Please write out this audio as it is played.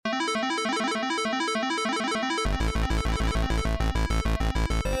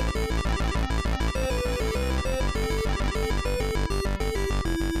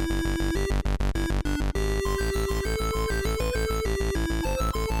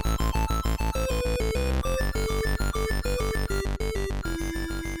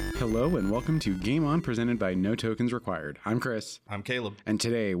Hello and welcome to Game On, presented by No Tokens Required. I'm Chris. I'm Caleb. And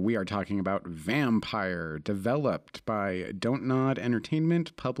today we are talking about Vampire, developed by Don't Nod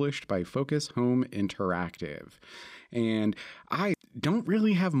Entertainment, published by Focus Home Interactive. And I don't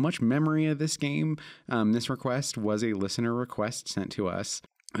really have much memory of this game. This request was a listener request sent to us.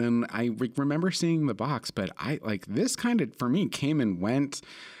 And I remember seeing the box, but this kind of, for me, came and went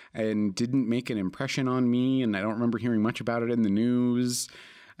and didn't make an impression on me. And I don't remember hearing much about it in the news.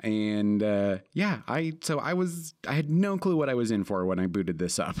 And I had no clue what I was in for when I booted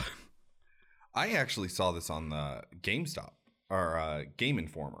this up. I actually saw this on the GameStop or Game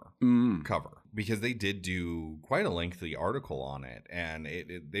Informer cover, because they did do quite a lengthy article on it, and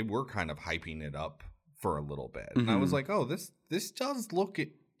they were kind of hyping it up for a little bit. And I was like, oh, this does look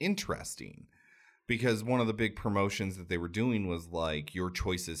interesting, because one of the big promotions that they were doing was like, your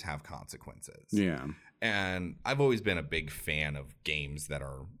choices have consequences. Yeah. And I've always been a big fan of games that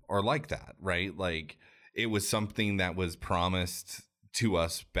are like that, right? Like, it was something that was promised to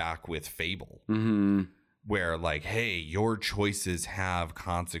us back with Fable, where like, hey, your choices have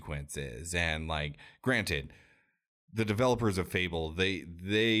consequences. And like, granted, the developers of Fable,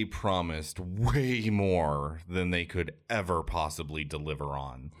 they promised way more than they could ever possibly deliver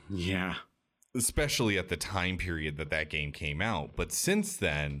on. Yeah. Especially at the time period that game came out. But since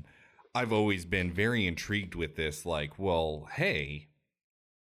then, I've always been very intrigued with this. Like, well, hey,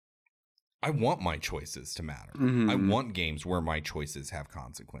 I want my choices to matter. I want games where my choices have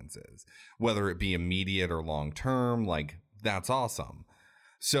consequences, whether it be immediate or long term. Like, that's awesome.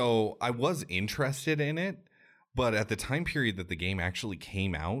 So I was interested in it. But at the time period that the game actually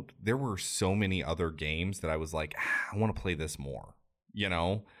came out, there were so many other games that I was like, I want to play this more. You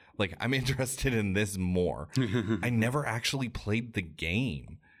know, like, I'm interested in this more. I never actually played the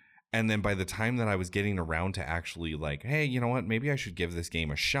game. And then by the time that I was getting around to actually like, hey, you know what, maybe I should give this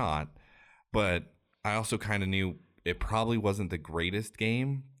game a shot. But I also kind of knew it probably wasn't the greatest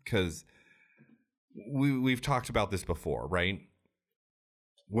game, because we've talked about this before, right?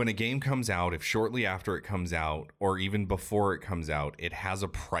 When a game comes out, if shortly after it comes out or even before it comes out, it has a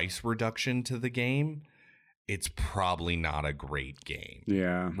price reduction to the game, it's probably not a great game.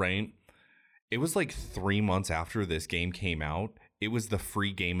 Yeah. Right? It was like 3 months after this game came out, it was the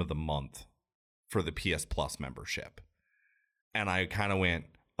free game of the month for the PS Plus membership. And I kind of went,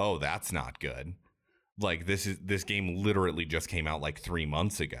 oh, that's not good. Like, this game literally just came out like 3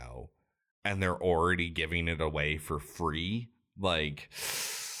 months ago, and they're already giving it away for free. Like,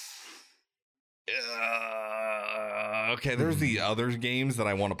 okay, there's the other games that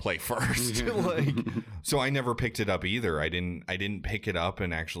I want to play first. Like, so I never picked it up either. I didn't pick it up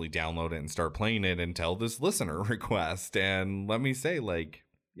and actually download it and start playing it until this listener request. And let me say, like,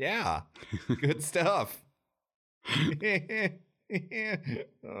 yeah, good stuff.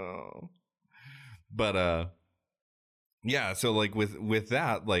 Oh. But yeah, so like with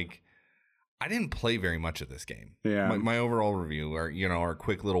that, like, I didn't play very much of this game. Yeah. My overall review, or, you know, our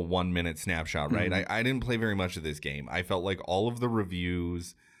quick little 1 minute snapshot, right? I didn't play very much of this game. I felt like all of the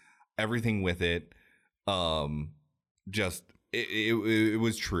reviews, everything with it, just it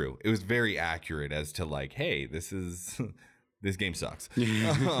was true. It was very accurate as to like, hey, this game sucks.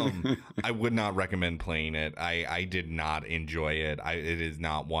 I would not recommend playing it. I did not enjoy it. It is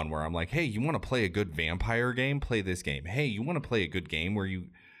not one where I'm like, hey, you want to play a good vampire game? Play this game. Hey, you want to play a good game where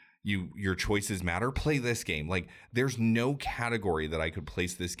your choices matter? Play this game. Like, there's no category that I could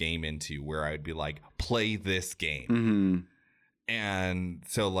place this game into where I'd be like, play this game. And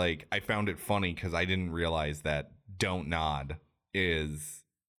so, like, I found it funny because I didn't realize that Don't Nod is,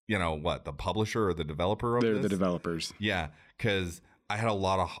 you know, what, the publisher or the developer of this? They're the developers. Yeah, because I had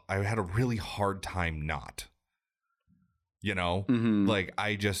a really hard time not. You know? Like,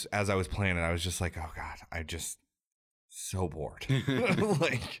 as I was playing it, I was just like, oh God, so bored.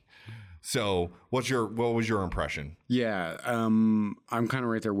 Like, so what was your impression? Yeah, I'm kind of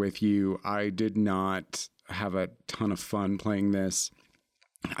right there with you. I did not have a ton of fun playing this.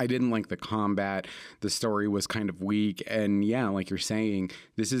 I didn't like the combat. The story was kind of weak. And yeah, like you're saying,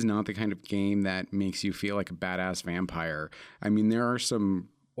 this is not the kind of game that makes you feel like a badass vampire. I mean, there are some...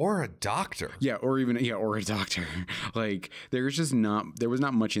 Or a doctor. Yeah, or a doctor. Like, there was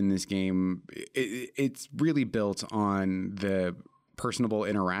not much in this game. It's really built on the personable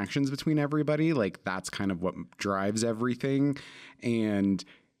interactions between everybody. Like, that's kind of what drives everything. And,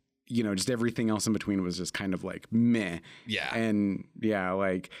 you know, just everything else in between was just kind of like meh. Yeah. And yeah,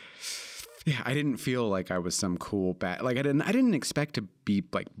 like, Yeah, I didn't feel like I was some cool bad. Like I didn't expect to be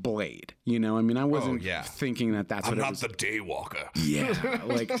like Blade. You know, I mean, I wasn't thinking that that's I'm what not it was. the Daywalker. Yeah,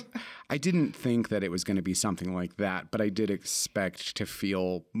 like I didn't think that it was going to be something like that, but I did expect to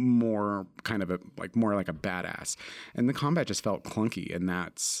feel more kind of more like a badass. And the combat just felt clunky, and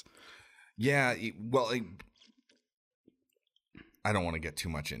that's I don't want to get too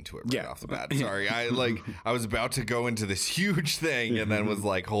much into it off the bat. Sorry. I was about to go into this huge thing and then was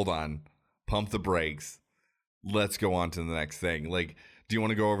like, hold on, pump the brakes. Let's go on to the next thing. Like, do you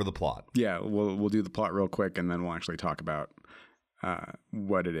want to go over the plot? Yeah, we'll do the plot real quick and then we'll actually talk about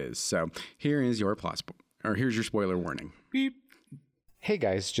what it is. So here is your plot, here's your spoiler warning. Beep. Hey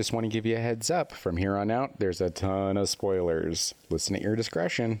guys, just want to give you a heads up. From here on out, there's a ton of spoilers. Listen at your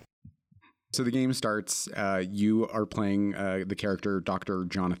discretion. So the game starts, you are playing the character Dr.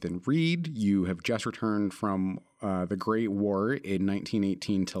 Jonathan Reed. You have just returned from the Great War in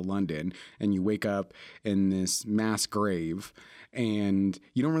 1918 to London, and you wake up in this mass grave, and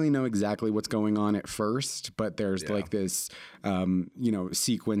you don't really know exactly what's going on at first, but there's like this,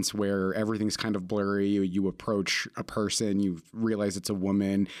 sequence where everything's kind of blurry. You approach a person, you realize it's a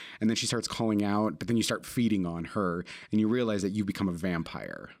woman, and then she starts calling out, but then you start feeding on her, and you realize that you become a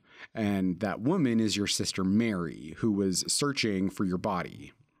vampire. And that woman is your sister Mary, who was searching for your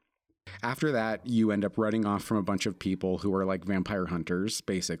body. After that, you end up running off from a bunch of people who are like vampire hunters,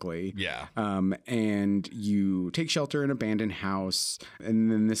 basically. Yeah. And you take shelter in an abandoned house.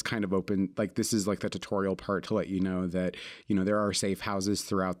 And then this kind of this is like the tutorial part to let you know that, there are safe houses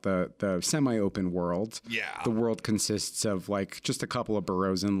throughout the semi-open world. Yeah. The world consists of like just a couple of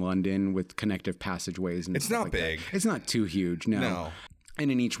boroughs in London with connective passageways. And it's not like big. It's not too huge. No. And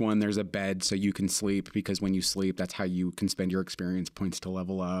in each one, there's a bed so you can sleep, because when you sleep, that's how you can spend your experience points to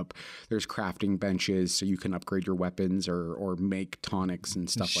level up. There's crafting benches so you can upgrade your weapons or make tonics and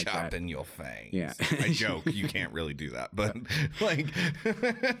stuff like that. Sharpen your fangs. Yeah. I joke. You can't really do that. But like...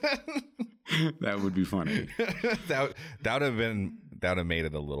 that would be funny. that would have made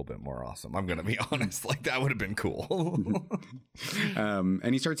it a little bit more awesome. I'm going to be honest. Like, that would have been cool.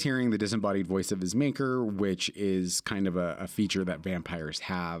 And he starts hearing the disembodied voice of his maker, which is kind of a feature that vampires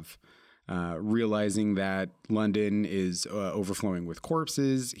have. Realizing that London is overflowing with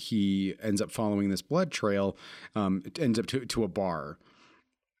corpses, he ends up following this blood trail. It ends up to a bar.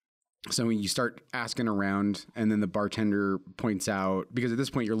 So you start asking around, and then the bartender points out, because at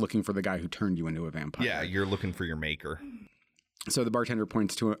this point you're looking for the guy who turned you into a vampire. Yeah, you're looking for your maker. So the bartender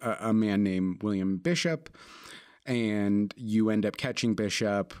points to a man named William Bishop, and you end up catching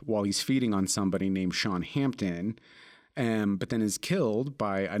Bishop while he's feeding on somebody named Sean Hampton, but then is killed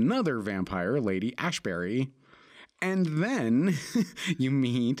by another vampire, Lady Ashbury. And then you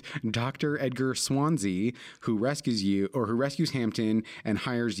meet Dr. Edgar Swansea, who rescues Hampton and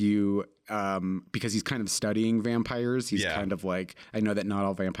hires you because he's kind of studying vampires. He's kind of like, I know that not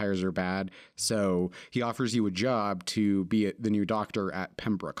all vampires are bad. So he offers you a job to be the new doctor at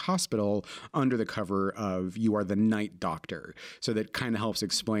Pembroke Hospital under the cover of you are the night doctor. So that kind of helps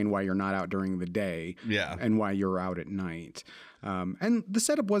explain why you're not out during the day and why you're out at night. And the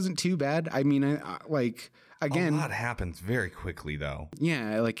setup wasn't too bad. I mean, again, a lot happens very quickly, though.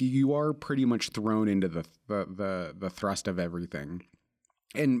 Yeah, like you are pretty much thrown into the thrust of everything.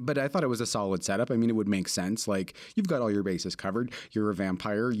 But I thought it was a solid setup. I mean, it would make sense. Like, you've got all your bases covered. You're a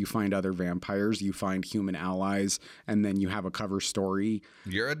vampire. You find other vampires. You find human allies. And then you have a cover story.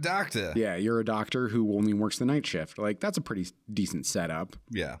 You're a doctor. Yeah, you're a doctor who only works the night shift. Like, that's a pretty decent setup.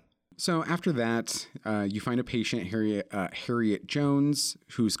 Yeah. So after that, you find a patient, Harriet Jones,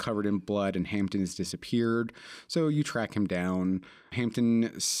 who's covered in blood, and Hampton has disappeared. So you track him down.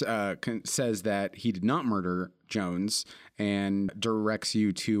 Hampton says that he did not murder Jones and directs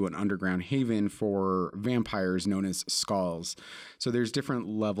you to an underground haven for vampires known as Skulls. So there's different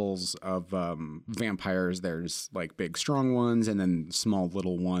levels of vampires. There's like big, strong ones and then small,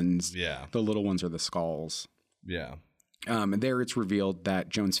 little ones. Yeah. The little ones are the Skulls. Yeah. And there it's revealed that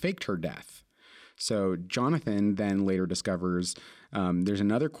Jones faked her death. So Jonathan then later discovers there's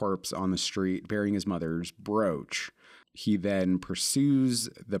another corpse on the street bearing his mother's brooch. He then pursues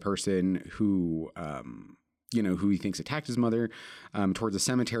the person who he thinks attacked his mother towards a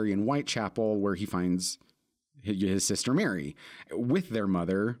cemetery in Whitechapel, where he finds his sister Mary with their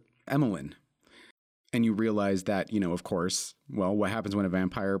mother, Emmeline. And you realize that, of course, well, what happens when a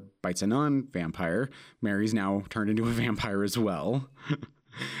vampire bites a non-vampire? Mary's now turned into a vampire as well.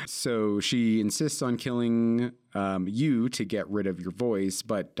 So she insists on killing you to get rid of your voice,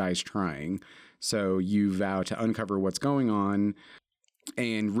 but dies trying. So you vow to uncover what's going on.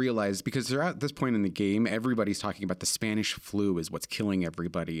 and realize, because they're at this point in the game, everybody's talking about the Spanish flu is what's killing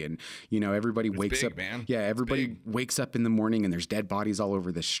everybody. And, everybody wakes big, up. man. Yeah, everybody wakes up in the morning and there's dead bodies all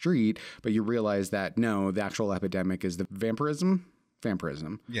over the street. But you realize that, no, the actual epidemic is the vampirism,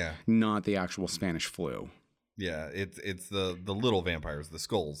 Yeah. not the actual Spanish flu. Yeah, it's the little vampires, the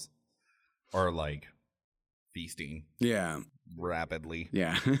skulls, are like feasting Yeah. rapidly.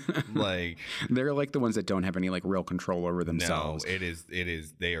 Yeah. Like, they're like the ones that don't have any like real control over themselves. no, it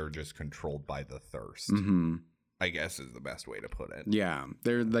is they are just controlled by the thirst. Mm-hmm. I guess is the best way to put it. Yeah.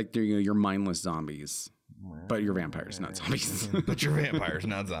 They're like, you're mindless zombies, but you're vampires, not zombies. But you're vampires,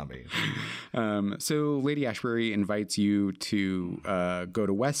 not zombies. So Lady Ashbury invites you to go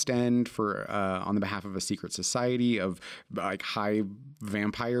to West End for on the behalf of a secret society of like high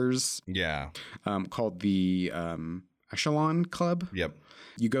vampires. Yeah. Called the Echelon Club. Yep.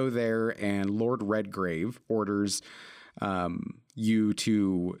 You go there, and Lord Redgrave orders you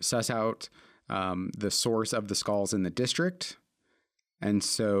to suss out the source of the skulls in the district. And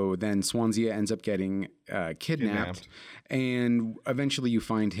so then Swansea ends up getting kidnapped. And eventually you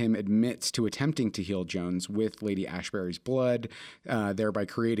find him admits to attempting to heal Jones with Lady Ashbury's blood, thereby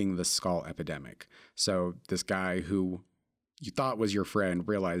creating the skull epidemic. So this guy who you thought was your friend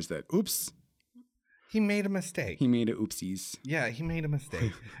realized that, oops. He made a mistake. He made a oopsies. Yeah, he made a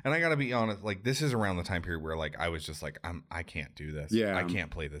mistake. And I got to be honest, like, this is around the time period where, like, I was just like, I can't do this. Yeah. I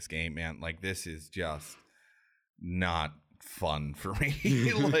can't play this game, man. Like, this is just not fun for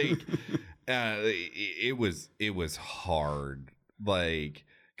me. Like, it was hard. Like,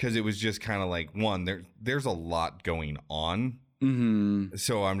 because it was just kind of like, one, there's a lot going on. Mm-hmm.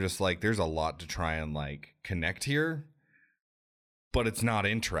 So I'm just like, there's a lot to try and, like, connect here. But it's not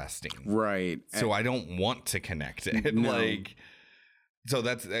interesting. Right. So I don't want to connect it. No. Like, so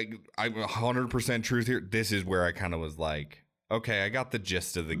that's, I'm 100% truth here. This is where I kind of was like, okay, I got the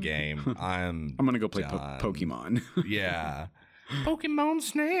gist of the game. I'm going to go play Pokemon. Yeah. Pokemon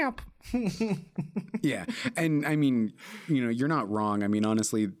Snap. Yeah. And I mean, you're not wrong. I mean,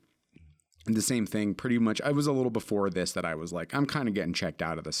 honestly, the same thing pretty much. I was a little before this that I was like, I'm kind of getting checked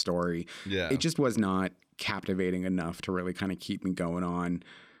out of the story. Yeah. It just was not captivating enough to really kind of keep me going on.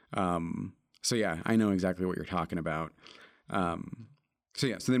 So yeah, I know exactly what you're talking about.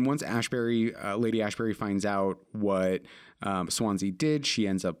 So then once Lady Ashbury finds out what Swansea did, she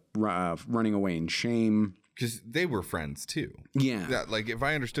ends up running away in shame. Because they were friends too. Yeah. Like, if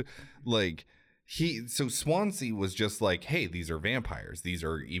I understood, like, so Swansea was just like, hey, these are vampires. These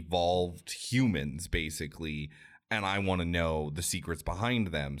are evolved humans, basically. And I want to know the secrets behind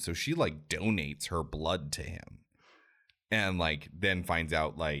them. So she, like, donates her blood to him. And, like, then finds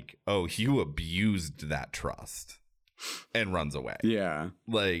out, like, oh, you abused that trust. And runs away. Yeah.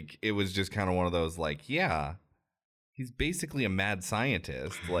 Like, it was just kind of one of those, like, yeah, he's basically a mad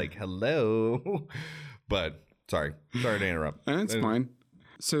scientist. Like, hello. But, sorry to interrupt. That's fine.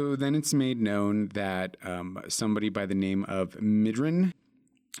 So then it's made known that somebody by the name of Midrin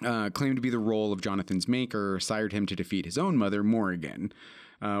claimed to be the role of Jonathan's maker, sired him to defeat his own mother, Morrigan,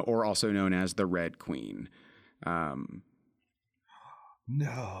 or also known as the Red Queen.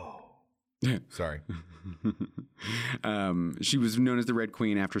 No. Sorry. She was known as the Red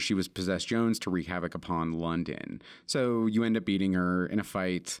Queen after she was possessed Jones to wreak havoc upon London. So you end up beating her in a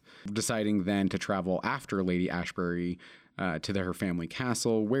fight, deciding then to travel after Lady Ashbury to her family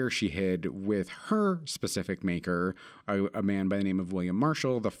castle, where she hid with her specific maker, a man by the name of William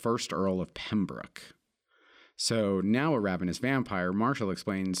Marshall, the first Earl of Pembroke. So now a ravenous vampire, Marshall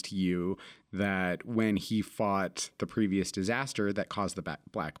explains to you that when he fought the previous disaster that caused the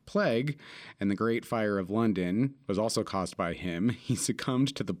Black Plague, and the Great Fire of London was also caused by him, he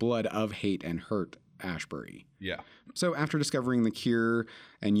succumbed to the blood of hate and hurt Ashbury. Yeah. So after discovering the cure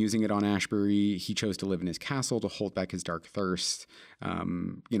and using it on Ashbury, he chose to live in his castle to hold back his dark thirst,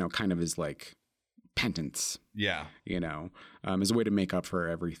 kind of his like penance. Yeah. As a way to make up for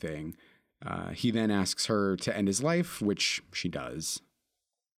everything. He then asks her to end his life, which she does.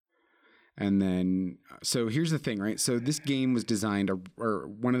 And then, so here's the thing, right? So this game was designed, or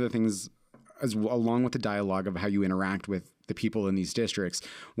one of the things, along with the dialogue of how you interact with the people in these districts,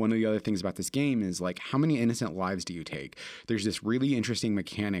 one of the other things about this game is like, how many innocent lives do you take? There's this really interesting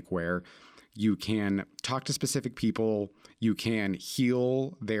mechanic where you can talk to specific people, you can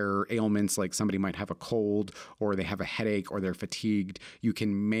heal their ailments, like somebody might have a cold or they have a headache or they're fatigued. You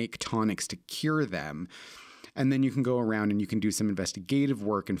can make tonics to cure them. And then you can go around and you can do some investigative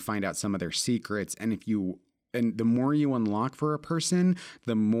work and find out some of their secrets. And the more you unlock for a person,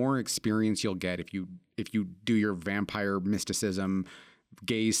 the more experience you'll get if you do your vampire mysticism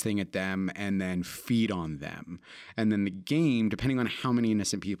gaze thing at them and then feed on them. And then the game, depending on how many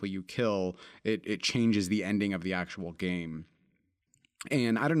innocent people you kill, it changes the ending of the actual game.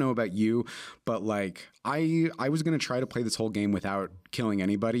 And I don't know about you, but like I was going to try to play this whole game without killing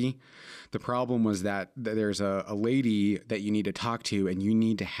anybody. The problem was that there's a lady that you need to talk to, and you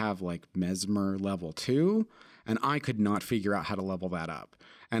need to have like Mesmer level 2. And I could not figure out how to level that up.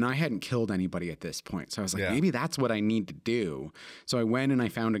 And I hadn't killed anybody at this point. So I was like, maybe that's what I need to do. So I went and I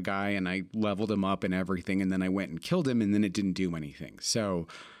found a guy and I leveled him up and everything. And then I went and killed him, and then it didn't do anything. So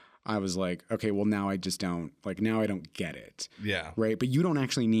I was like, okay, well, now I just don't, like, now I don't get it. Yeah. Right. But you don't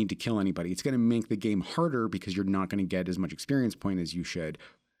actually need to kill anybody. It's going to make the game harder because you're not going to get as much experience point as you should.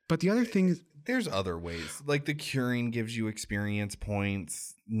 But the other thing is, there's other ways. Like the curing gives you experience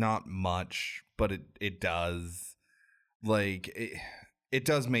points. Not much, but it does. Like, it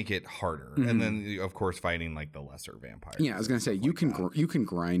does make it harder. Mm-hmm. And then, of course, fighting like the lesser vampires. Yeah, I was going to say, you can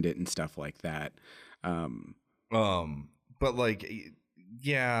grind it and stuff like that. But like...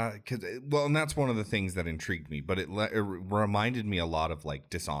 Yeah, and that's one of the things that intrigued me, but it reminded me a lot of like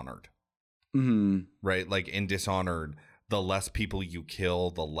Dishonored, right? Like in Dishonored, the less people you kill,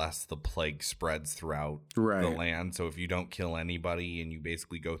 the less the plague spreads throughout the land. So if you don't kill anybody and you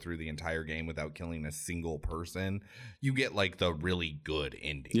basically go through the entire game without killing a single person, you get like the really good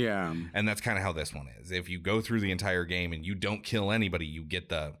ending. Yeah, and that's kind of how this one is. If you go through the entire game and you don't kill anybody, you get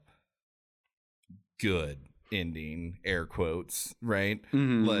the good ending, air quotes, right?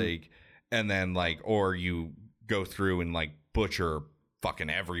 Like, and then like, or you go through and like butcher fucking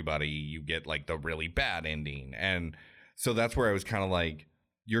everybody, you get like the really bad ending. And so that's where I was kind of like,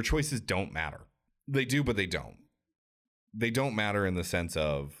 your choices don't matter. They do, but they don't matter in the sense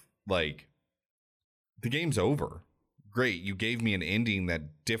of like, the game's over. Great, you gave me an ending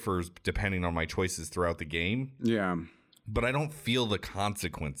that differs depending on my choices throughout the game. Yeah, but I don't feel the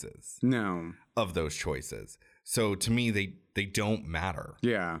consequences of those choices. So to me, they don't matter.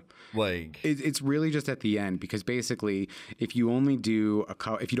 Yeah. Like it's really just at the end, because basically if you only do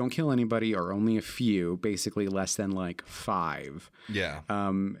if you don't kill anybody or only a few, basically less than like 5. Yeah.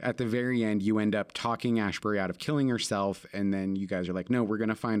 At the very end, you end up talking Ashbury out of killing herself. And then you guys are like, no, we're going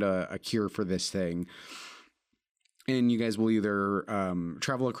to find a cure for this thing. And you guys will either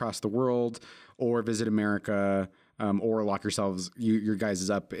travel across the world or visit America, or lock yourselves, your guys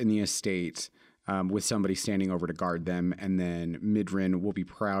up in the estate with somebody standing over to guard them. And then Midrin will be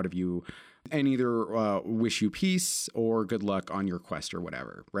proud of you and either wish you peace or good luck on your quest or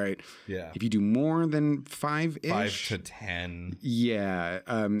whatever, right? Yeah. If you do more than 5-ish. 5 to 10. Yeah.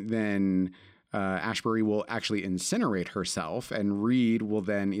 Then Ashbury will actually incinerate herself, and Reed will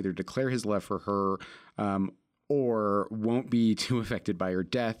then either declare his love for her or won't be too affected by her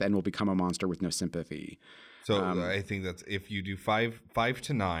death and will become a monster with no sympathy. So I think that's if you do 5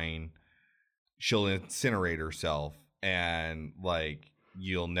 to 9, she'll incinerate herself and like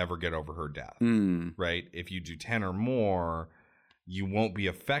you'll never get over her death, right? If you do 10 or more, you won't be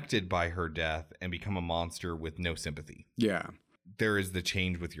affected by her death and become a monster with no sympathy. Yeah. There is the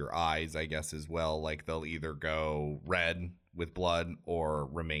change with your eyes, I guess, as well. Like they'll either go red with blood or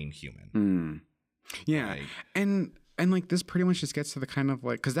remain human. Yeah. Like, and like this pretty much just gets to the kind of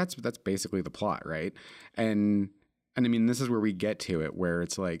like, because that's basically the plot, right? And I mean, this is where we get to it, where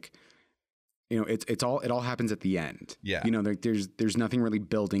it's like, you know, it all happens at the end. Yeah. You know, there's nothing really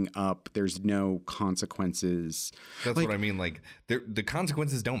building up. There's no consequences. That's like, what I mean. Like the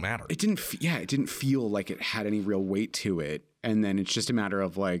consequences don't matter. It didn't feel like it had any real weight to it. And then it's just a matter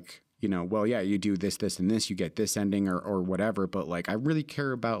of like, you know, well, yeah, you do this, this, and this, you get this ending or whatever. But like, I really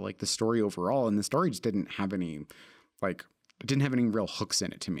care about like the story overall. And the story just didn't have any, like, it didn't have any real hooks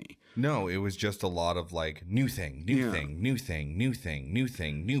in it to me. No, it was just a lot of like new thing, new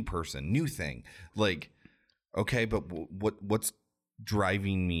person, new thing. Like, okay, but what's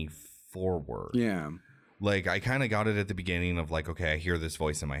driving me forward? Yeah. Like, I kind of got it at the beginning of like, okay, I hear this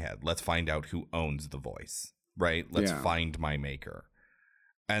voice in my head. Let's find out who owns the voice, right? Let's find my maker.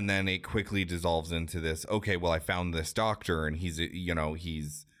 And then it quickly dissolves into this, okay, well, I found this doctor and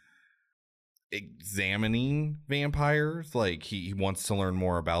he's examining vampires. Like he wants to learn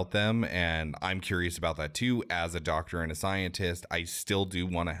more about them. And I'm curious about that too. As a doctor and a scientist, I still do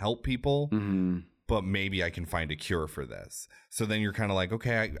want to help people, but maybe I can find a cure for this. So then you're kind of like,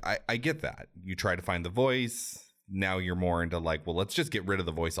 okay, I get that. You try to find the voice. Now you're more into like, well, let's just get rid of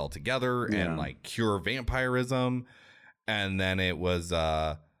the voice altogether and like cure vampirism. And then it was,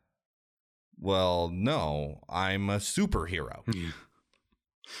 well, no, I'm a superhero. Yeah.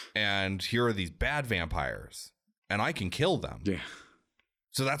 And here are these bad vampires, and I can kill them. Yeah.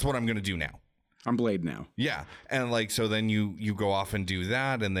 So that's what I'm going to do now. I'm Blade now. Yeah. And like, so then you go off and do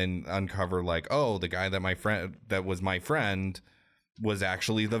that and then uncover like, oh, the guy that was my friend was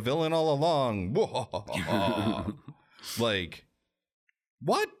actually the villain all along. Like,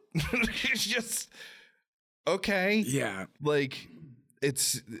 what? It's just, okay. Yeah. Like,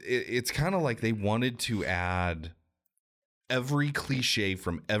 it's kind of like they wanted to add every cliche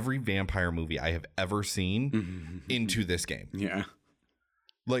from every vampire movie I have ever seen into this game. Yeah.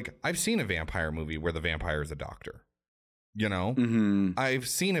 Like, I've seen a vampire movie where the vampire is a doctor, you know? Mm-hmm. I've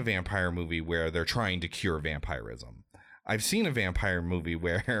seen a vampire movie where they're trying to cure vampirism. I've seen a vampire movie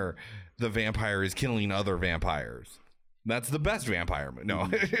where the vampire is killing other vampires. That's the best vampire movie. No.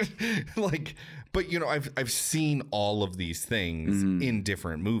 Like, but, you know, I've seen all of these things in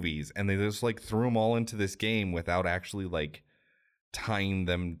different movies, and they just, like, threw them all into this game without actually, like, tying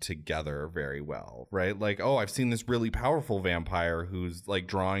them together very well, right? Like, oh, I've seen this really powerful vampire who's like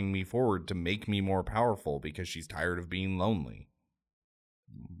drawing me forward to make me more powerful because she's tired of being lonely.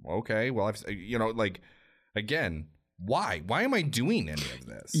 Okay, well, I've, you know, like, again, why am I doing any of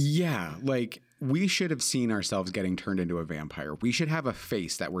this? Yeah, like, we should have seen ourselves getting turned into a vampire. We should have a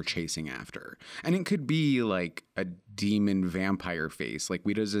face that we're chasing after. And it could be like a demon vampire face. Like,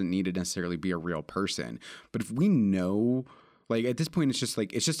 we doesn't need to necessarily be a real person. But if we know, like, at this point, it's just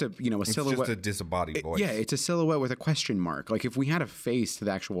a, you know, a silhouette. It's just a disembodied voice. Yeah, it's a silhouette with a question mark. Like, if we had a face to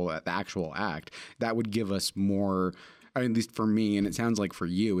the actual act, that would give us more, at least for me, and it sounds like for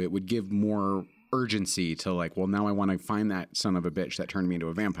you, it would give more urgency to, like, well, now I want to find that son of a bitch that turned me into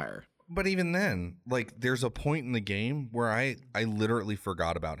a vampire. But even then, like, there's a point in the game where I literally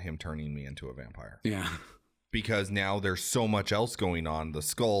forgot about him turning me into a vampire. Yeah. Because now there's so much else going on, the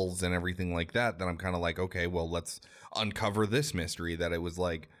skulls and everything like that I'm kind of like, okay, well, let's uncover this mystery. That it was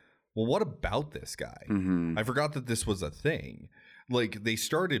like, well, what about this guy? I forgot that this was a thing. Like, they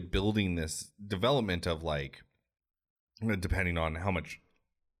started building this development of, like, depending on how much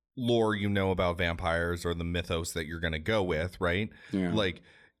lore you know about vampires or the mythos that you're going to go with, right? Yeah. Like,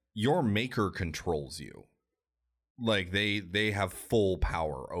 your maker controls you. Like, they have full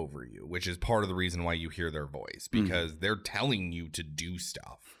power over you, which is part of the reason why you hear their voice, because they're telling you to do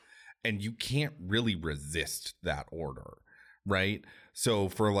stuff and you can't really resist that order, right? So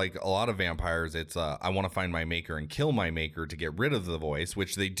for, like, a lot of vampires, it's I want to find my maker and kill my maker to get rid of the voice,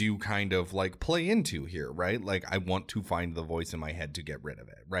 which they do kind of, like, play into here, right? Like, I want to find the voice in my head to get rid of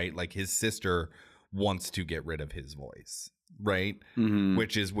it, right? Like, his sister wants to get rid of his voice, right?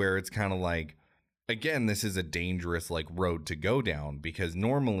 Which is where it's kind of like, again, this is a dangerous, like, road to go down, because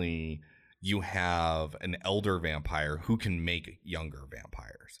normally you have an elder vampire who can make younger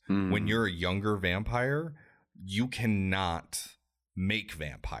vampires. When you're a younger vampire, you cannot make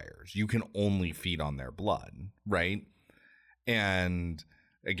vampires. You can only feed on their blood, right? And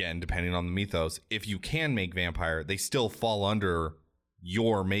again, depending on the mythos, if you can make vampire, they still fall under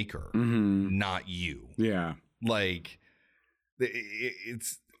your maker, not you. Yeah. Like,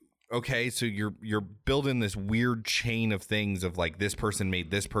 it's okay, so you're building this weird chain of things of, like, this person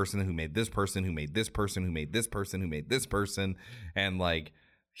made this person who made this person who made this person who made this person who made this person, and, like,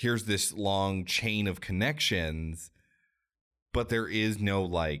 here's this long chain of connections, but there is no,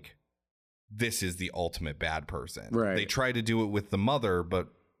 like, this is the ultimate bad person. Right. They try to do it with the mother, but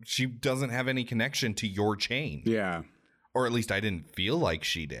she doesn't have any connection to your chain. Yeah. Or at least I didn't feel like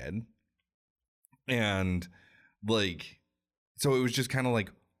she did. And, like, so it was just kind of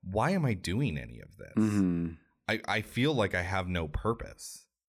like, why am I doing any of this? I feel like I have no purpose.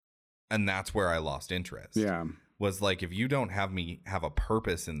 And that's where I lost interest. Yeah. Was like, if you don't have me have a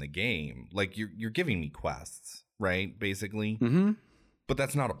purpose in the game, like, you're giving me quests, right? Basically. But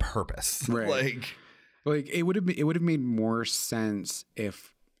that's not a purpose. Right. Like it would have made more sense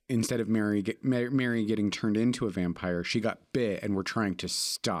if instead of Mary getting turned into a vampire, she got bit and we're trying to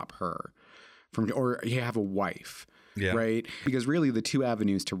stop her from, or you have a wife. Yeah. Right. Because really the two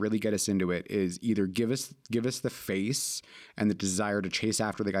avenues to really get us into it is either give us the face and the desire to chase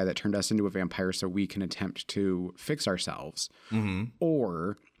after the guy that turned us into a vampire so we can attempt to fix ourselves,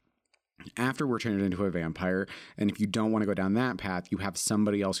 or after we're turned into a vampire, and if you don't want to go down that path, you have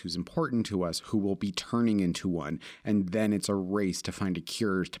somebody else who's important to us who will be turning into one, and then it's a race to find a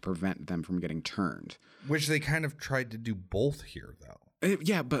cure to prevent them from getting turned. Which they kind of tried to do both here, though.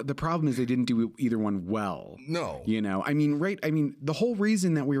 Yeah, but the problem is they didn't do either one well. No. You know, I mean, right? I mean, the whole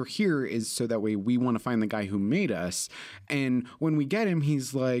reason that we were here is so that way we want to find the guy who made us. And when we get him,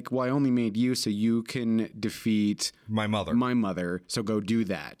 he's like, well, I only made you so you can defeat my mother. So go do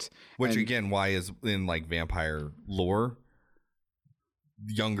that. Which, again, why is in, like, vampire lore,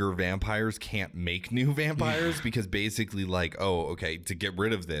 younger vampires can't make new vampires because basically like, oh, okay, to get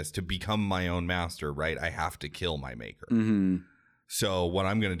rid of this, to become my own master, right, I have to kill my maker. So what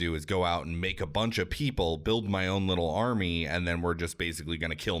I'm going to do is go out and make a bunch of people, build my own little army, and then we're just basically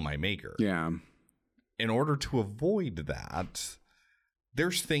going to kill my maker. Yeah. In order to avoid that,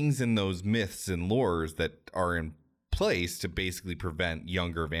 there's things in those myths and lores that are in place to basically prevent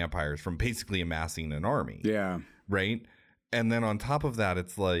younger vampires from basically amassing an army. Yeah. Right? And then on top of that,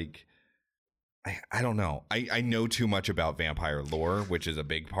 it's like, I don't know. I know too much about vampire lore, which is a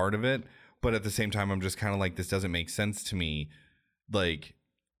big part of it. But at the same time, I'm just kind of like, this doesn't make sense to me. Like,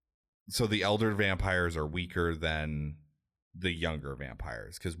 so the elder vampires are weaker than the younger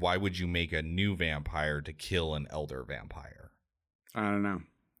vampires. Because why would you make a new vampire to kill an elder vampire? I don't know.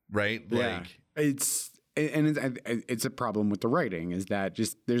 Right? Yeah. Like, it's a problem with the writing is that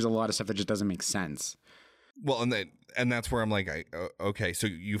just there's a lot of stuff that just doesn't make sense. Well, and that's where I'm like, okay, so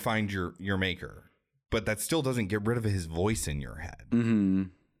you find your maker, but that still doesn't get rid of his voice in your head. Mm-hmm.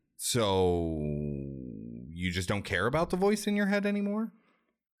 So you just don't care about the voice in your head anymore?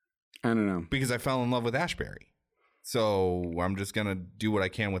 I don't know. Because I fell in love with Ashbury. So I'm just going to do what I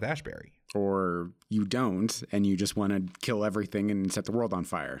can with Ashbury. Or you don't, and you just want to kill everything and set the world on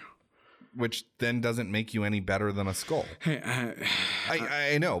fire. Which then doesn't make you any better than a skull.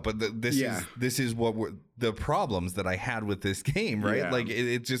 I know, but this is what the problems that I had with this game, right? Yeah. Like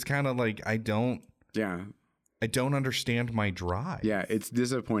it's just kind of like I don't understand my drive. Yeah, it's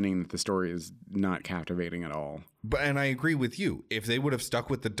disappointing that the story is not captivating at all. And I agree with you. If they would have stuck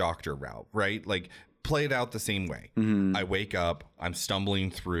with the doctor route, right? Like play it out the same way. Mm-hmm. I wake up, I'm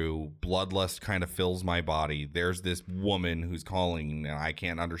stumbling through, bloodlust kind of fills my body. There's this woman who's calling and I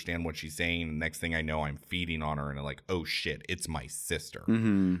can't understand what she's saying. And next thing I know, I'm feeding on her and I'm like, oh shit, it's my sister.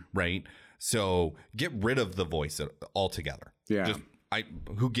 Mm-hmm. Right? So get rid of the voice altogether. Yeah. Just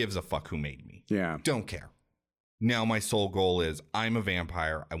who gives a fuck who made me? Yeah. Don't care. Now my sole goal is I'm a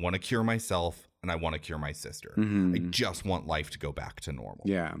vampire. I want to cure myself and I want to cure my sister. Mm-hmm. I just want life to go back to normal.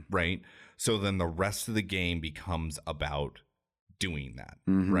 Yeah. Right? So then the rest of the game becomes about doing that,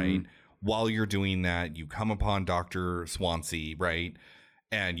 right? While you're doing that, you come upon Dr. Swansea, right?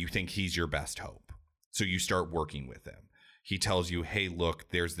 And you think he's your best hope. So you start working with him. He tells you, hey,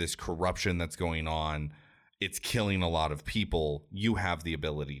 look, there's this corruption that's going on. It's killing a lot of people. You have the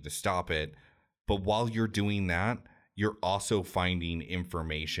ability to stop it. But while you're doing that, you're also finding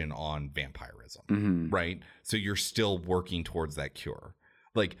information on vampirism, right? So you're still working towards that cure.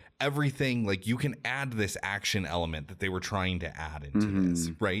 Like everything, like you can add this action element that they were trying to add into this,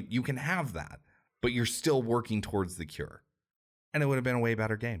 right? You can have that, but you're still working towards the cure. And it would have been a way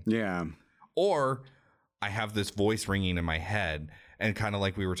better game. Yeah. Or I have this voice ringing in my head and kind of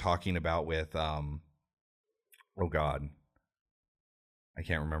like we were talking about with, oh God, I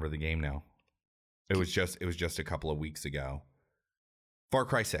can't remember the game now. It was just a couple of weeks ago. Far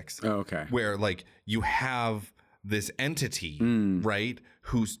Cry 6. Oh, okay. Where like you have this entity, right,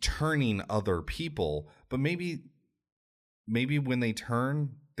 who's turning other people, but maybe when they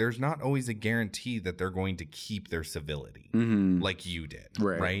turn, there's not always a guarantee that they're going to keep their civility like you did,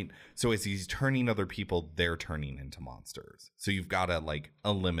 right? So as he's turning other people, they're turning into monsters. So you've got to like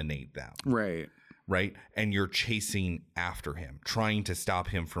eliminate them, right? And you're chasing after him, trying to stop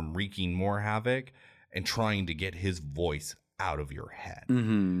him from wreaking more havoc and trying to get his voice out of your head.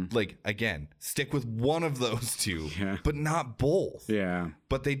 Like again, stick with one of those two, but not both. Yeah.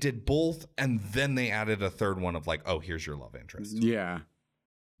 But they did both, and then they added a third one of like, oh, here's your love interest. Yeah.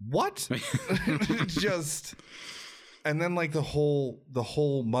 What? Just and then like the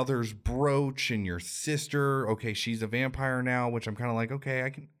whole mother's brooch and your sister. Okay, she's a vampire now, which I'm kind of like,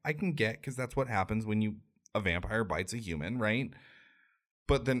 okay, I can get because that's what happens when a vampire bites a human, right?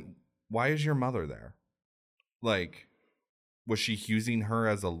 But then why is your mother there? Like, was she using her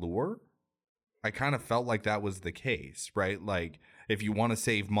as a lure? I kind of felt like that was the case, right? Like, if you want to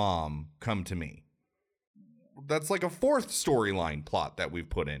save mom, come to me. That's like a fourth storyline plot that we've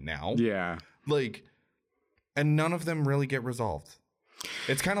put in now. Yeah. Like, and none of them really get resolved.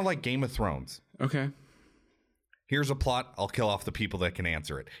 It's kind of like Game of Thrones. Okay. Here's a plot, I'll kill off the people that can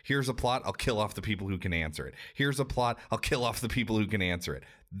answer it. Here's a plot, I'll kill off the people who can answer it. Here's a plot, I'll kill off the people who can answer it.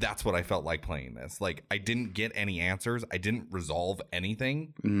 That's what I felt like playing this. Like, I didn't get any answers. I didn't resolve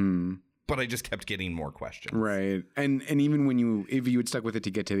anything. But I just kept getting more questions. Right. And even if you had stuck with it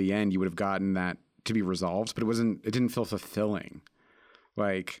to get to the end, you would have gotten that to be resolved, but it didn't feel fulfilling.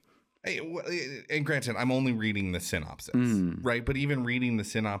 Like, and granted, I'm only reading the synopsis, right? But even reading the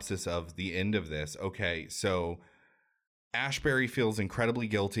synopsis of the end of this, okay, so Ashbury feels incredibly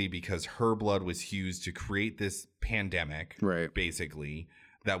guilty because her blood was used to create this pandemic, Right. basically,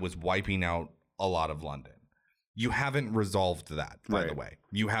 that was wiping out a lot of London. You haven't resolved that, by the way.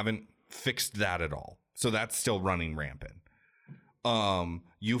 You haven't fixed that at all. So that's still running rampant.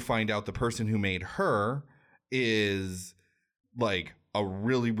 You find out the person who made her is like a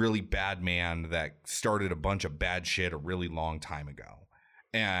really, really bad man that started a bunch of bad shit a really long time ago.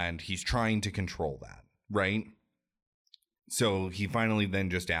 And he's trying to control that, right? So he finally then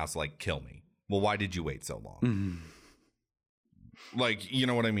just asks, like, kill me. Well, why did you wait so long? Mm-hmm. Like, you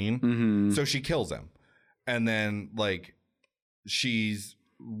know what I mean? Mm-hmm. So she kills him. And then, like, she's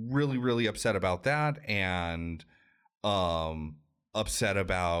really, really upset about that. And upset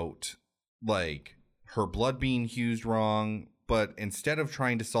about, like, her blood being used wrong. But instead of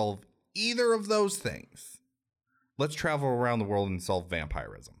trying to solve either of those things, let's travel around the world and solve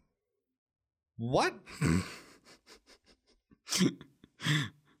vampirism. What?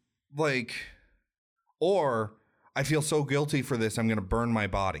 Like, or I feel so guilty for this, I'm going to burn my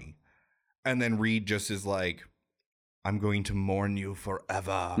body. And then Reed just is like, I'm going to mourn you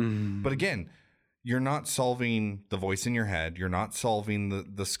forever. Mm. But again, you're not solving the voice in your head. You're not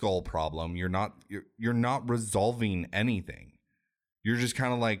solving the skull problem. You're not resolving anything. You're just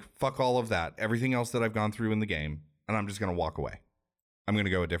kind of like, fuck all of that. Everything else that I've gone through in the game. And I'm just going to walk away. I'm going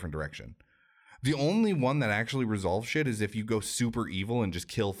to go a different direction. The only one that actually resolves shit is if you go super evil and just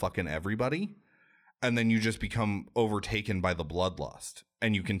kill fucking everybody. And then you just become overtaken by the bloodlust.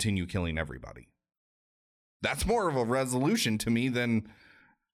 And you continue killing everybody. That's more of a resolution to me than,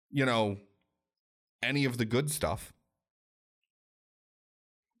 you know, any of the good stuff.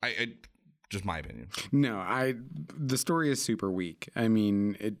 I just my opinion. No, the story is super weak. I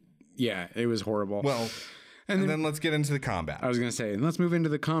mean, it was horrible. Well, and then let's get into the combat. I was going to say, let's move into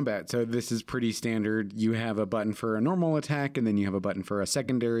the combat. So this is pretty standard. You have a button for a normal attack, and then you have a button for a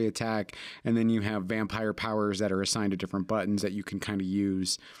secondary attack, and then you have vampire powers that are assigned to different buttons that you can kind of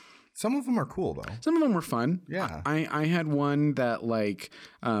use. Some of them are cool, though. Some of them were fun. Yeah. I had one that, like,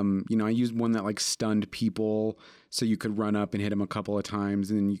 I used one that, like, stunned people, so you could run up and hit them a couple of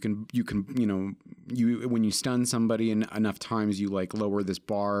times, and then you can when you stun somebody enough times, you, like, lower this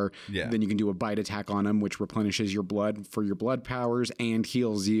bar. Yeah. Then you can do a bite attack on them, which replenishes your blood for your blood powers and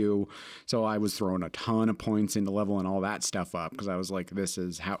heals you. So I was throwing a ton of points into leveling all that stuff up because I was like, this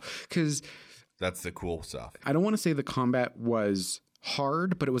is how... Because... That's the cool stuff. I don't want to say the combat was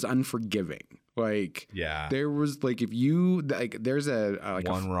hard, but it was unforgiving. Like, yeah, there was like, if you like, there's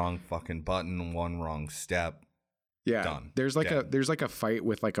one wrong fucking button, one wrong step. Yeah, done. There's like a fight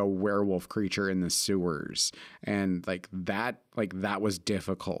with like a werewolf creature in the sewers, and like that was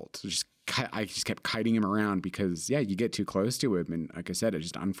difficult. I just kept kiting him around because you get too close to him, and like I said, it's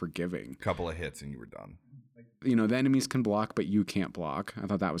just unforgiving. Couple of hits and you were done. You know, the enemies can block, but you can't block. I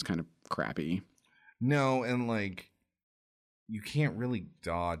thought that was kind of crappy. No, and like, you can't really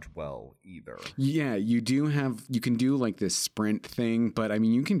dodge well either. Yeah, you can do like this sprint thing, but I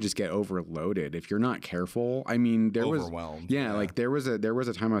mean, you can just get overloaded if you're not careful. I mean, overwhelmed. Yeah, like there was a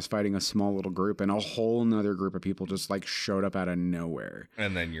time I was fighting a small little group and a whole nother group of people just like showed up out of nowhere.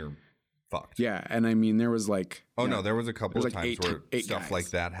 And then you're fucked. Yeah, and I mean, there was like... there was a couple of times where eight stuff guys. like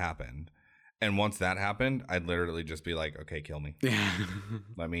that happened. And once that happened, I'd literally just be like, okay, kill me. Yeah.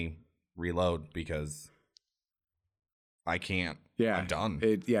 Let me reload because... I can't. Yeah. I'm done.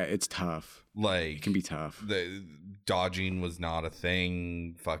 It's tough. Like, it can be tough. The dodging was not a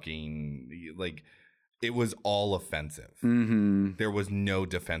thing. Fucking, like, it was all offensive. Mm-hmm. There was no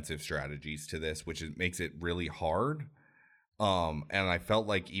defensive strategies to this, which makes it really hard. And I felt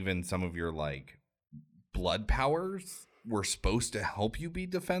like even some of your like blood powers were supposed to help you be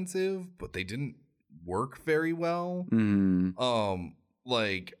defensive, but they didn't work very well. Mm-hmm.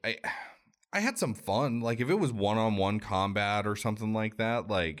 Like I had some fun. Like, if it was one-on-one combat or something like that,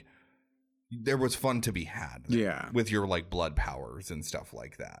 like, there was fun to be had. Yeah. With your, like, blood powers and stuff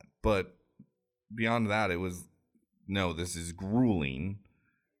like that. But beyond that, it was, no, this is grueling.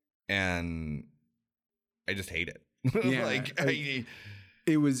 And I just hate it. Yeah.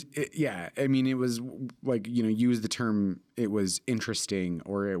 It was like, use the term, it was interesting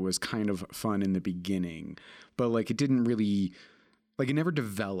or it was kind of fun in the beginning. But, like, it didn't really... Like, it never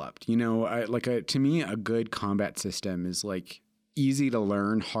developed, to me, a good combat system is like easy to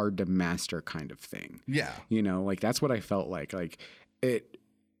learn, hard to master kind of thing. Yeah. Like that's what I felt like it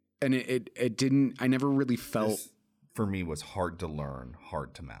didn't, I never really felt. This, for me, was hard to learn,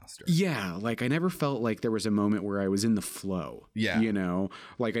 hard to master. Yeah. Like I never felt like there was a moment where I was in the flow. Yeah.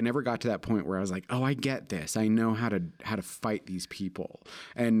 Like I never got to that point where I was like, oh, I get this. I know how to fight these people.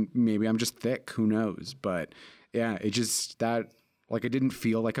 And maybe I'm just thick, who knows? But Yeah, it just that like I didn't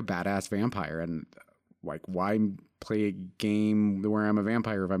feel like a badass vampire, and like why play a game where I'm a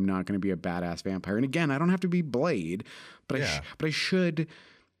vampire if I'm not going to be a badass vampire? And again, I don't have to be Blade, but I should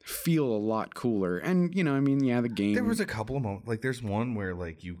feel a lot cooler. And you know, I mean, yeah, the game. There was a couple of moments, like there's one where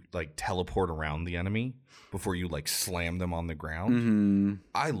like you like teleport around the enemy before you like slam them on the ground. Mm-hmm.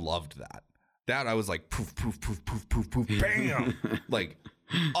 I loved that. That I was like poof poof poof poof poof poof bam, like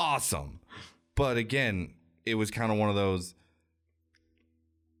awesome. But again, it was kind of one of those.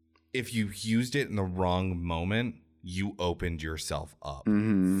 If you used it in the wrong moment, you opened yourself up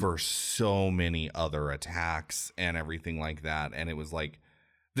for so many other attacks and everything like that. And it was like,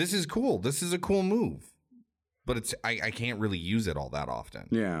 this is cool. This is a cool move. But it's I can't really use it all that often.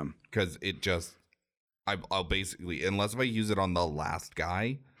 Yeah. Because it just, I'll basically, unless if I use it on the last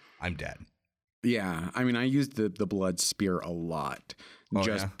guy, I'm dead. Yeah. I mean, I used the blood spear a lot.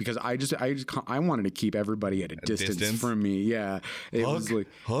 Because I wanted to keep everybody at a distance from me. Yeah. It was like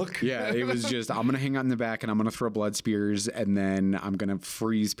hook. Yeah, it was just I'm gonna hang out in the back and I'm gonna throw blood spears and then I'm gonna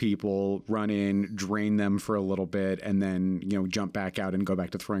freeze people, run in, drain them for a little bit, and then, you know, jump back out and go back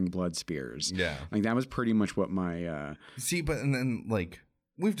to throwing blood spears. Yeah. Like that was pretty much what my see, but and then like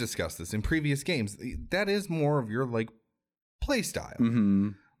we've discussed this in previous games. That is more of your like play style. Mm-hmm.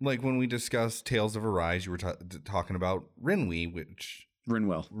 Like when we discussed Tales of Arise, you were talking about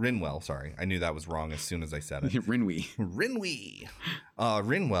Rinwell, sorry. I knew that was wrong as soon as I said it.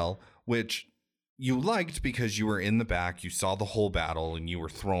 Rinwell, which you liked because you were in the back, you saw the whole battle, and you were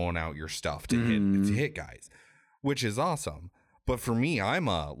throwing out your stuff to hit guys, which is awesome. But for me, I'm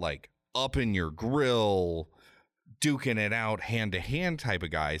a like up in your grill, duking it out hand to hand type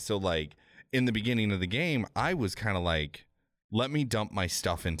of guy. So like in the beginning of the game, I was kind of like, let me dump my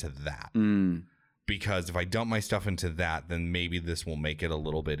stuff into that. Because if I dump my stuff into that, then maybe this will make it a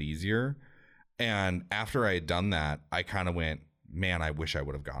little bit easier. And after I had done that, I kind of went, man, I wish I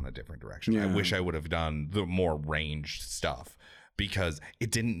would have gone a different direction. Yeah. I wish I would have done the more ranged stuff because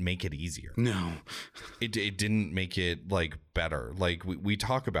it didn't make it easier. No. It didn't make it like better. Like we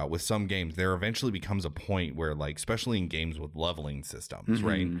talk about with some games, there eventually becomes a point where like, especially in games with leveling systems,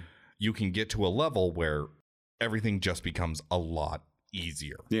 right? You can get to a level where everything just becomes a lot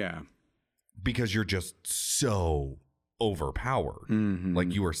easier. Yeah. Because you're just so overpowered.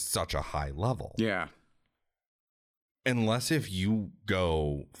 Like you are such a high level. Yeah. Unless if you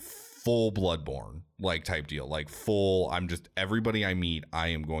go full Bloodborne, like type deal, like full, I'm just, everybody I meet, I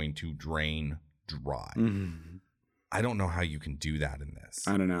am going to drain dry. I don't know how you can do that in this.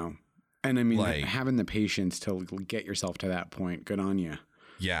 I don't know. And I mean, like, having the patience to get yourself to that point, good on you.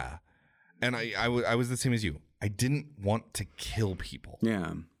 Yeah. And I was the same as you. I didn't want to kill people.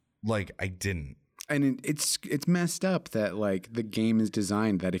 Yeah. Like I didn't. And it's messed up that like the game is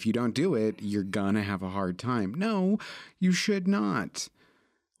designed that if you don't do it, you're gonna have a hard time. No, you should not.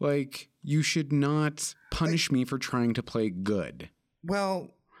 Like you should not punish me for trying to play good.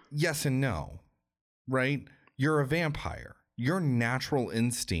 Well, yes and no. Right? You're a vampire. Your natural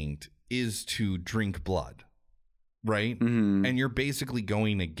instinct is to drink blood. Right? And you're basically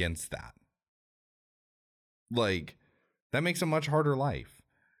going against that. Like that makes a much harder life.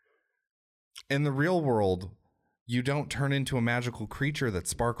 In the real world, you don't turn into a magical creature that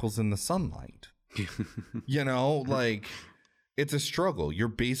sparkles in the sunlight. You know, like it's a struggle. You're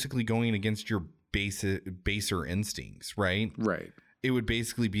basically going against your baser instincts, right? Right. It would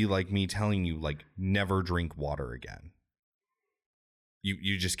basically be like me telling you, like, never drink water again.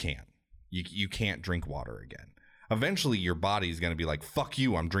 You just can't. You can't drink water again. Eventually, your body's going to be like, fuck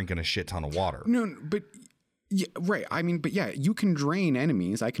you, I'm drinking a shit ton of water. No, but... Yeah, right. I mean, but yeah, you can drain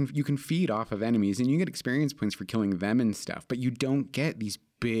enemies. You can feed off of enemies and you get experience points for killing them and stuff, but you don't get these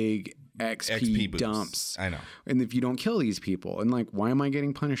big XP dumps. I know. And if you don't kill these people, and like, why am I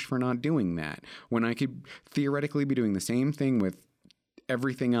getting punished for not doing that when I could theoretically be doing the same thing with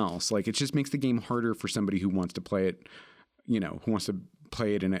everything else? Like, it just makes the game harder for somebody who wants to play it, you know, who wants to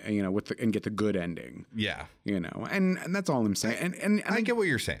play it in a, you know, and get the good ending. Yeah. You know, and that's all I'm saying. And I get what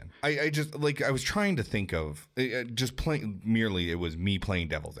you're saying. I just like, I was trying to think of just playing merely, it was me playing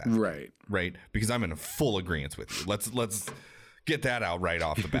devil's advocate. Right. Because I'm in a full agreement with you. Let's get that out right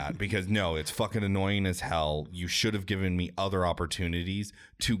off the bat because no, it's fucking annoying as hell. You should have given me other opportunities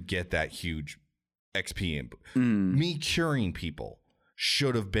to get that huge XP input. Me curing people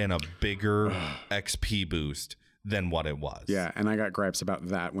should have been a bigger XP boost than what it was. Yeah, and I got gripes about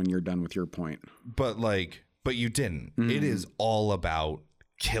that when you're done with your point. But you didn't. It is all about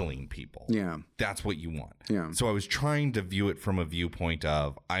killing people. Yeah. That's what you want. Yeah. So I was trying to view it from a viewpoint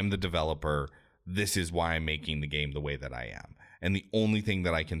of I'm the developer. This is why I'm making the game the way that I am. And the only thing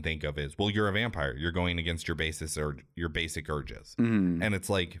that I can think of is, well, you're a vampire. You're going against your basic urges. Mm-hmm. And it's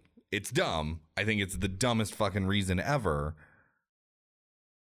like, it's dumb. I think it's the dumbest fucking reason ever.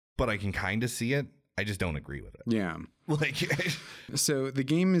 But I can kind of see it. I just don't agree with it. Yeah. Like, so the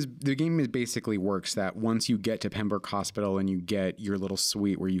game is basically works that once you get to Pembroke Hospital and you get your little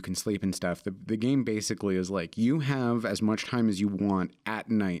suite where you can sleep and stuff, the game basically is like you have as much time as you want at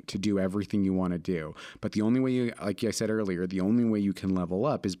night to do everything you want to do. But the only way you, like I said earlier, the only way you can level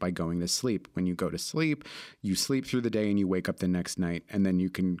up is by going to sleep. When you go to sleep, you sleep through the day and you wake up the next night, and then you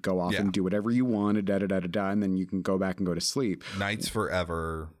can go off and do whatever you want, and then you can go back and go to sleep. Night's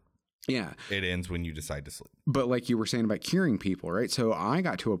forever. Yeah. It ends when you decide to sleep. But like you were saying about curing people, right? So I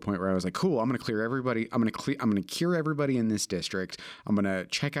got to a point where I was like, cool, I'm going to clear everybody. I'm going to cure everybody in this district. I'm going to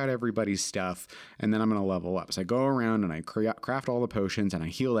check out everybody's stuff, and then I'm going to level up. So I go around and I craft all the potions and I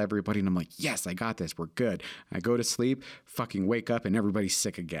heal everybody. And I'm like, yes, I got this. We're good. And I go to sleep, fucking wake up, and everybody's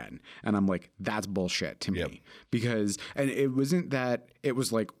sick again. And I'm like, that's bullshit to me. Because, and it wasn't that it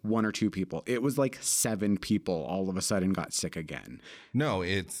was like one or two people. It was like 7 people all of a sudden got sick again. No,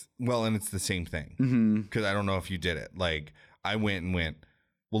 it's, well, and it's the same thing. Because I don't know if you did it. Like, I went,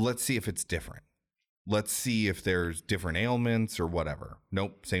 well, let's see if it's different. Let's see if there's different ailments or whatever.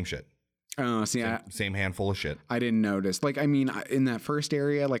 Nope, same shit. Oh, Same handful of shit. I didn't notice. Like, I mean, in that first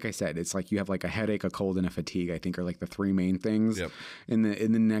area, like I said, it's like you have like a headache, a cold, and a fatigue, I think, are like the 3 main things. Yep. In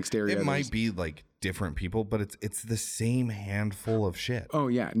the next area, it might be like different people, but it's the same handful of shit. Oh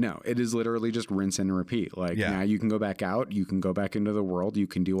yeah, no, it is literally just rinse and repeat. Like now you can go back out, you can go back into the world, you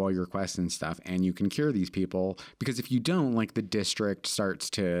can do all your quests and stuff, and you can cure these people. Because if you don't, like, the district starts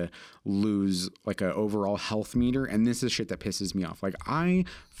to lose like a overall health meter, and this is shit that pisses me off. Like, I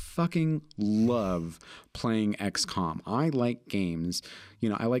fucking love playing XCOM. I like games,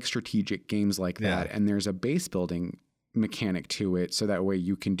 I like strategic games like that, and there's a base building mechanic to it, so that way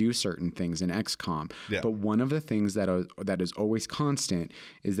you can do certain things in XCOM. But one of the things that is always constant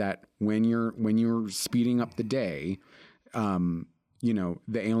is that when you're speeding up the day, the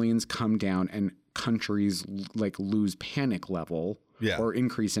aliens come down and countries like lose panic level. Or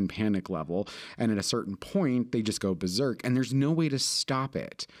increase in panic level. And at a certain point, they just go berserk, and there's no way to stop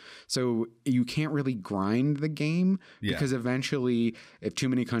it. So you can't really grind the game because eventually, if too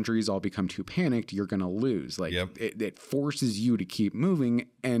many countries all become too panicked, you're going to lose. Like, it forces you to keep moving.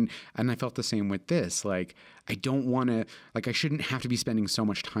 And I felt the same with this. Like, I don't want to, like, I shouldn't have to be spending so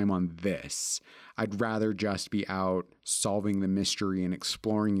much time on this. I'd rather just be out solving the mystery and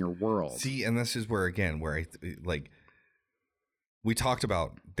exploring your world. See, and this is where, again, where I like, we talked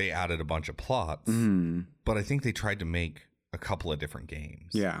about they added a bunch of plots, but I think they tried to make a couple of different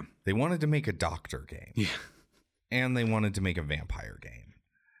games. Yeah. They wanted to make a doctor game. Yeah. And they wanted to make a vampire game.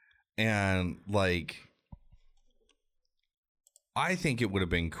 And, like, I think it would have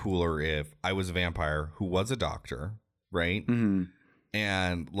been cooler if I was a vampire who was a doctor, right? Mm-hmm.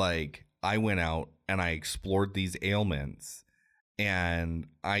 And, like, I went out and I explored these ailments, and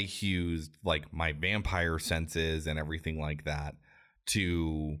I used, like, my vampire senses and everything like that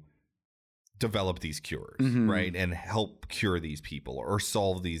to develop these cures, right? And help cure these people or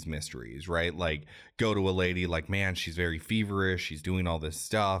solve these mysteries, right? Like, go to a lady like, man, she's very feverish. She's doing all this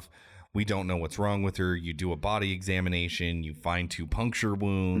stuff. We don't know what's wrong with her. You do a body examination. You find 2 puncture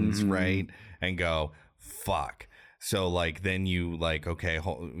wounds, right? And go, fuck. So, like, then you, like, okay,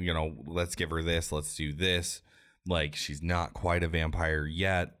 let's give her this. Let's do this. Like, she's not quite a vampire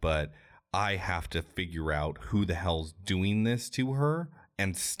yet, but I have to figure out who the hell's doing this to her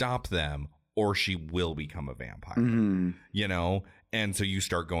and stop them, or she will become a vampire, And so you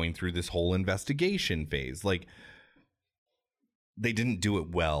start going through this whole investigation phase. Like, they didn't do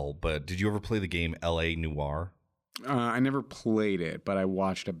it well, but did you ever play the game L.A. Noire? I never played it, but I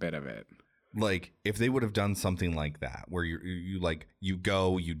watched a bit of it. Like, if they would have done something like that, where you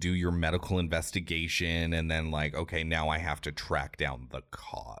go, you do your medical investigation, and then, like, okay, now I have to track down the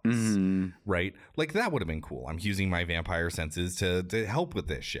cause, right? Like, that would have been cool. I'm using my vampire senses to help with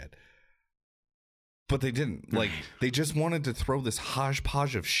this shit. But they didn't. Like, they just wanted to throw this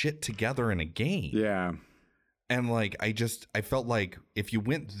hodgepodge of shit together in a game. Yeah. And, like, I felt like if you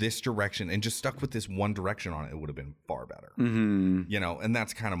went this direction and just stuck with this one direction on it, it would have been far better. And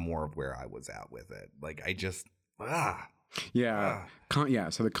that's kind of more of where I was at with it. Like, I just, Yeah.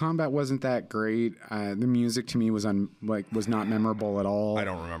 So the combat wasn't that great. The music to me was not memorable at all. I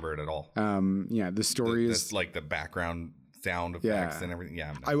don't remember it at all. The story is like the background sound effects and everything.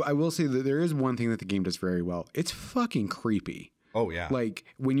 Yeah. I will say that there is one thing that the game does very well. It's fucking creepy. Oh, yeah. Like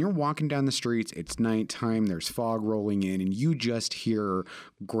when you're walking down the streets, it's nighttime, there's fog rolling in, and you just hear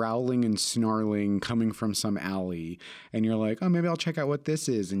growling and snarling coming from some alley. And you're like, oh, maybe I'll check out what this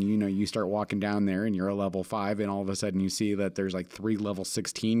is. And, you start walking down there and you're a level 5. And all of a sudden you see that there's like 3 level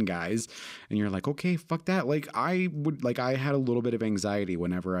 16 guys. And you're like, okay, fuck that. Like I had a little bit of anxiety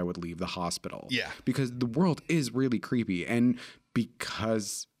whenever I would leave the hospital. Yeah. Because the world is really creepy. And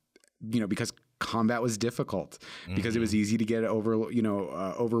because combat was difficult, because it was easy to get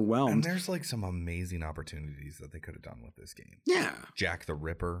overwhelmed. And there's like some amazing opportunities that they could have done with this game. Yeah. Jack the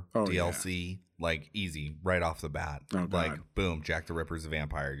Ripper, Oh, DLC, like easy right off the bat. Oh, like, God. boom, Jack the Ripper's a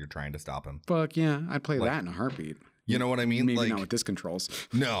vampire. You're trying to stop him. Fuck yeah. I'd play that in a heartbeat. You know what I mean? Maybe like, not with this controls.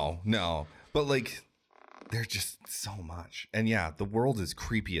 No. But like, there's just so much. And yeah, the world is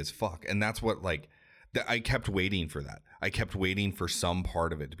creepy as fuck. And that's what I kept waiting for that. I kept waiting for some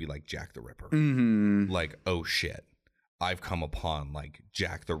part of it to be like Jack the Ripper. Mm-hmm. Like, oh shit, I've come upon like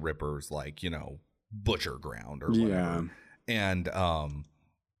Jack the Ripper's butcher ground or whatever. Yeah. And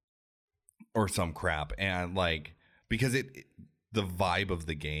or some crap. And like, because the vibe of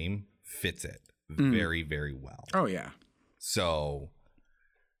the game fits it very, very well. Oh yeah. So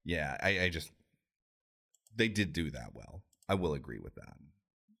yeah, I just, they did do that well. I will agree with that.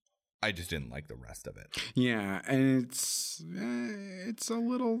 I just didn't like the rest of it. Yeah, and it's a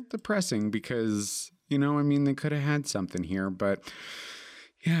little depressing because, they could have had something here, but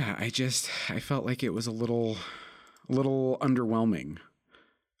yeah, I felt like it was a little underwhelming.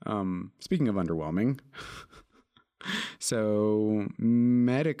 Speaking of underwhelming, so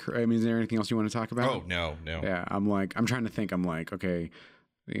Metacritic, is there anything else you want to talk about? Oh, no. Yeah, I'm trying to think. I'm like, okay,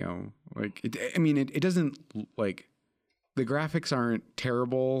 it doesn't, like, the graphics aren't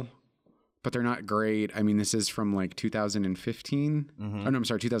terrible, but they're not great. This is from like 2015. Mm-hmm. Oh no, I'm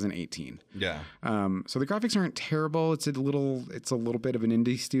sorry, 2018. Yeah. So the graphics aren't terrible. It's a little bit of an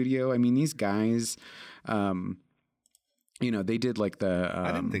indie studio. These guys, they did like the.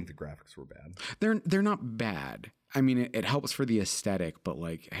 I didn't think the graphics were bad. They're not bad. It helps for the aesthetic, but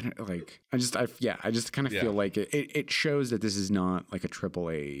like, I just kind of feel like it shows that this is not like a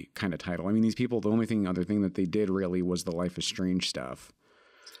AAA kind of title. These people, the other thing that they did really was the Life is Strange stuff.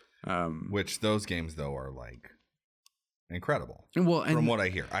 Which those games though are like incredible. Well, from what I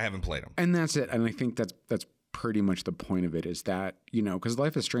hear, I haven't played them, and that's it. And I think that's pretty much the point of it, is that because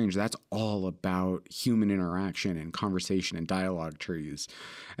Life is Strange, that's all about human interaction and conversation and dialogue trees.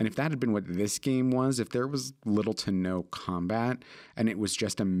 And if that had been what this game was, if there was little to no combat and it was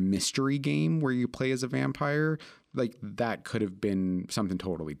just a mystery game where you play as a vampire, like that could have been something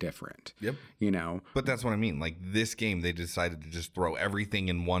totally different. Yep. But that's what I mean. Like this game, they decided to just throw everything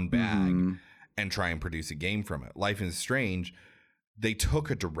in one bag and try and produce a game from it. Life is Strange, they took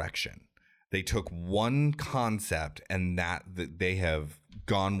a direction. They took one concept and that they have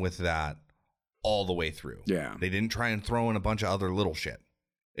gone with that all the way through. Yeah. They didn't try and throw in a bunch of other little shit.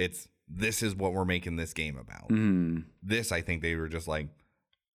 This is what we're making this game about. This, I think they were just like,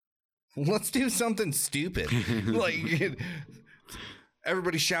 let's do something stupid. Like,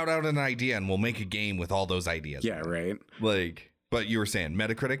 everybody shout out an idea and we'll make a game with all those ideas. Yeah, right. Like, but you were saying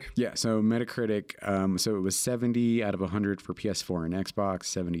Metacritic? Yeah, so Metacritic, so it was 70 out of 100 for PS4 and Xbox,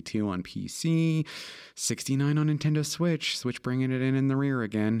 72 on PC, 69 on Nintendo Switch bringing it in the rear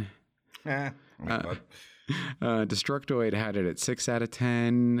again. Destructoid had it at 6 out of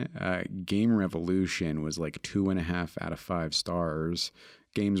 10. Game Revolution was like 2.5 out of 5 stars.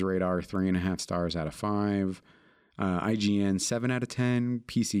 Games Radar, 3.5 stars out of 5. IGN, 7 out of 10.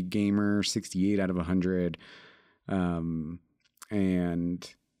 PC Gamer, 68 out of 100.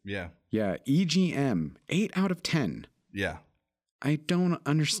 And yeah, EGM, 8 out of 10. Yeah. I don't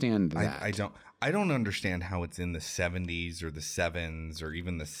understand that. I don't understand how it's in the 70s or the 7s or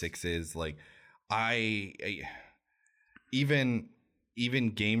even the 6s. Like even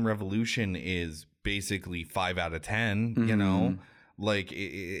Game Revolution is basically 5 out of 10, like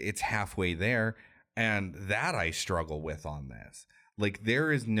it's halfway there. And that I struggle with on this. Like,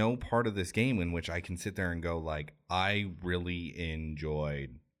 there is no part of this game in which I can sit there and go, like, I really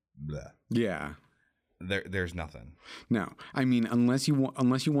enjoyed bleh. Yeah. There's nothing. No. Unless you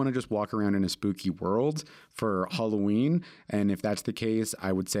want to just walk around in a spooky world for Halloween, and if that's the case,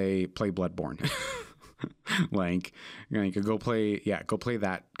 I would say play Bloodborne. like go play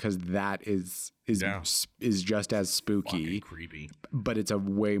that, because that is just as spooky. Fucking creepy. But it's a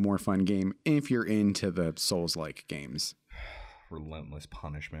way more fun game if you're into the Souls-like games. Relentless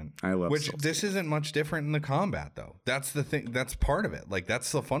punishment. I love which Souls. This isn't much different in the combat though. That's the thing. That's part of it. Like, that's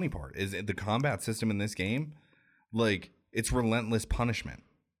the funny part, is the combat system in this game. Like, it's relentless punishment.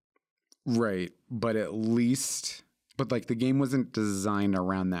 Right, but at least But like the game wasn't designed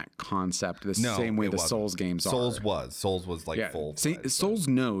around that concept the same way the wasn't. Souls games Souls are. Souls was like full. Souls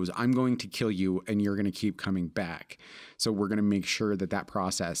knows I'm going to kill you and you're going to keep coming back. So we're going to make sure that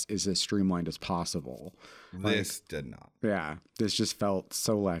process is as streamlined as possible. This did not. Yeah. This just felt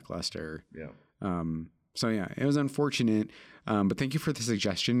so lackluster. Yeah. So yeah, it was unfortunate. But thank you for the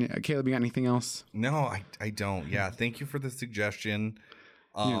suggestion. Caleb, you got anything else? No, I don't. Yeah. Thank you for the suggestion.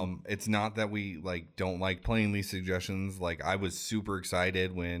 It's not that we like don't like playing these suggestions. Like I was super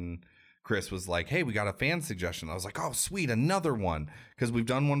excited when Chris was like, "Hey, we got a fan suggestion." I was like, "Oh, sweet, another one," because we've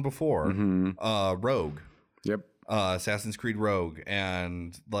done one before. Rogue. Yep. Assassin's Creed Rogue,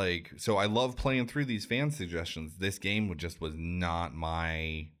 and like, so I love playing through these fan suggestions. This game just was not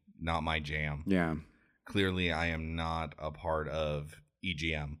my jam. Yeah. Clearly, I am not a part of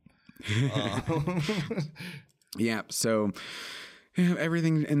EGM. Yeah. So. Yeah,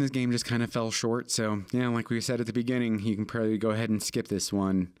 everything in this game just kind of fell short. So, yeah, like we said at the beginning, you can probably go ahead and skip this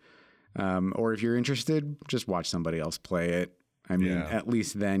one. Or if you're interested, just watch somebody else play it. I mean, at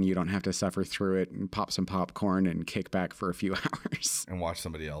least then you don't have to suffer through it and pop some popcorn and kick back for a few hours. And watch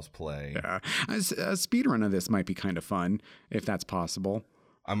somebody else play. Yeah. A speed run of this might be kind of fun, if that's possible.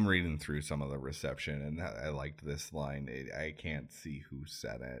 I'm reading through some of the reception, and I liked this line. I can't see who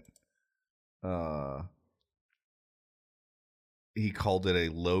said it. He called it a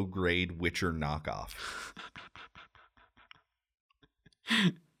low-grade Witcher knockoff.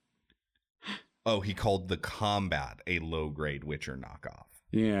 Oh, he called the combat a low-grade Witcher knockoff.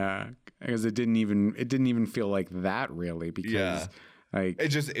 Yeah, because it didn't even feel like that really. Because like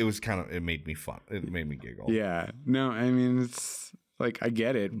it made me fun. It made me giggle. Yeah, no, I mean it's like I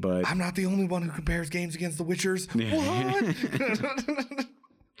get it, but I'm not the only one who compares games against The Witchers. What?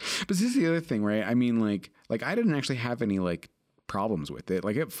 But this is the other thing, right? I mean, like I didn't actually have any like problems with it.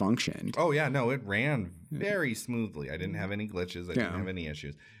 Like it functioned. Oh yeah, no, it ran very smoothly. I didn't have any glitches. I didn't have any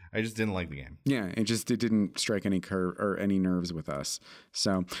issues. I just didn't like the game. Yeah, it didn't strike any curve or any nerves with us.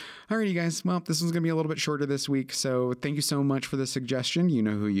 So, alrighty, guys. Well, this one's going to be a little bit shorter this week. So, thank you so much for the suggestion. You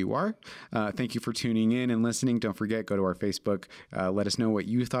know who you are. Thank you for tuning in and listening. Don't forget, go to our Facebook. Let us know what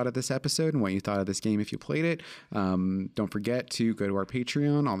you thought of this episode and what you thought of this game if you played it. Don't forget to go to our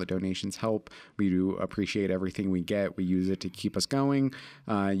Patreon. All the donations help. We do appreciate everything we get. We use it to keep us going.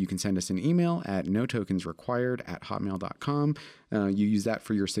 You can send us an email at notokensrequired@hotmail.com. You use that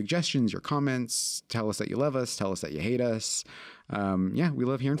for your suggestions, your comments. Tell us that you love us. Tell us that you hate us. Yeah, we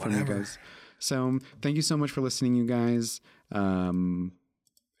love hearing from you guys. So thank you so much for listening, you guys. And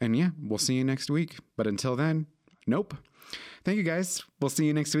yeah, we'll see you next week. But until then, nope. Thank you, guys. We'll see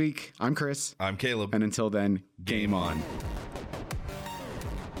you next week. I'm Chris. I'm Caleb. And until then, game on.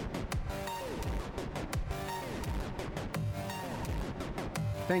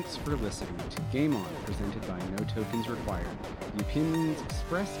 Thanks for listening to Game On, presented by No Tokens Required. The opinions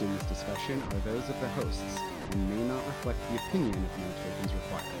expressed in this discussion are those of the hosts and may not reflect the opinion of No Tokens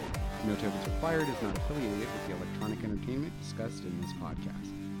Required. No Tokens Required is not affiliated with the electronic entertainment discussed in this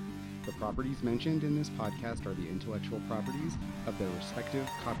podcast. The properties mentioned in this podcast are the intellectual properties of their respective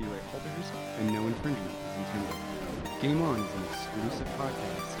copyright holders, and no infringement is intended. Game On is an exclusive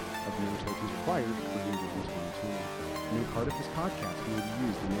podcast of No Tokens Required, created in 2020. No part of this podcast may be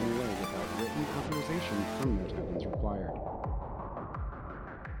used in any way without written authorization from No Tokens Required.